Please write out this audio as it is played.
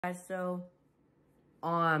Guys, so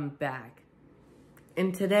I'm back,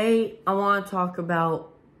 and today I want to talk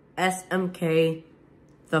about SMK,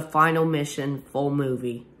 the Final Mission full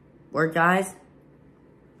movie, where guys,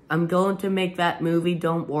 I'm going to make that movie,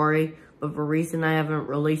 don't worry, but the reason I haven't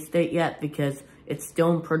released it yet because it's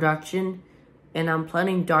still in production, and I'm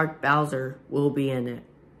planning Dark Bowser will be in it.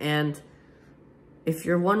 And if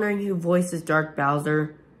you're wondering who voices Dark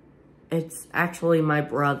Bowser, it's actually my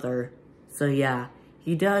brother, so yeah.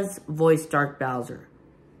 He does voice Dark Bowser.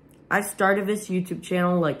 I started this YouTube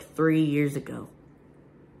channel like 3 years ago.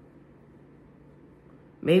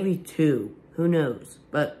 Maybe 2, who knows.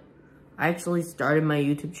 But I actually started my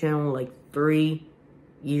YouTube channel like 3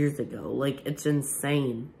 years ago. Like, it's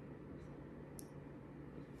insane.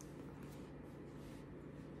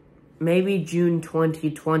 Maybe June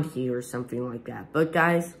 2020 or something like that. But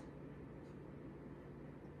guys,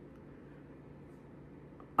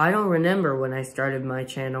 I don't remember when I started my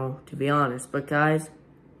channel, to be honest, but guys,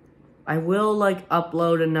 I will,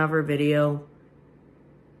 upload another video.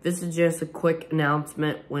 This is just a quick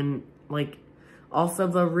announcement also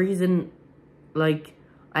the reason, I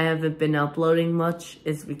haven't been uploading much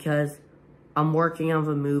is because I'm working on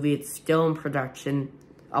the movie. It's still in production.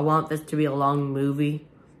 I want this to be a long movie,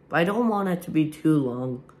 but I don't want it to be too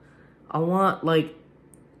long. I want,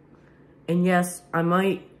 and yes, I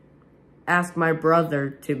might ask my brother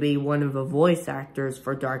to be one of the voice actors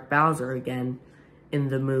for Dark Bowser again in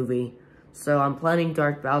the movie. So I'm planning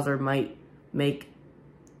Dark Bowser might make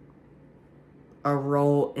a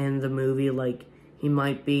role in the movie, he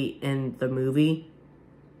might be in the movie.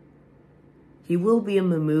 He will be in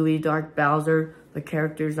the movie, Dark Bowser. The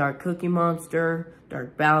characters are Cookie Monster,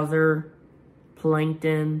 Dark Bowser,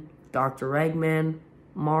 Plankton, Dr. Eggman,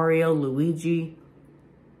 Mario, Luigi,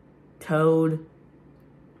 Toad,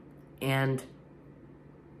 and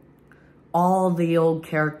all the old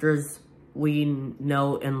characters we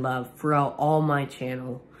know and love throughout all my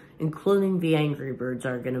channel, including the Angry Birds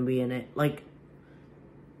are going to be in it.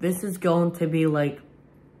 This is going to be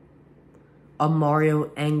a Mario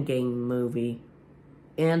Endgame movie.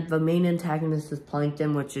 And the main antagonist is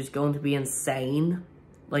Plankton, which is going to be insane.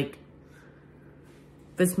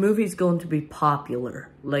 This movie's going to be popular.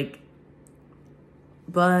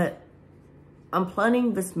 But I'm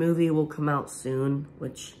planning this movie will come out soon,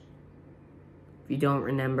 which, if you don't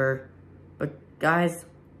remember. But, guys,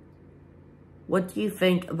 what do you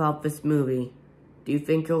think about this movie? Do you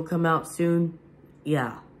think it'll come out soon?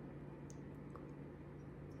 Yeah.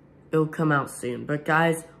 It'll come out soon. But,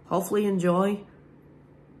 guys, hopefully enjoy.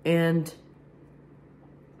 And,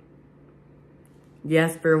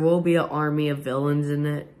 yes, there will be an army of villains in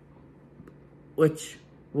it, which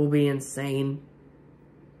will be insane.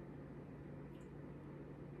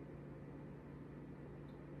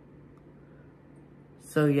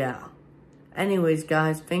 So, yeah. Anyways,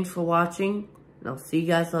 guys, thanks for watching, and I'll see you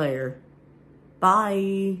guys later.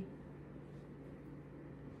 Bye!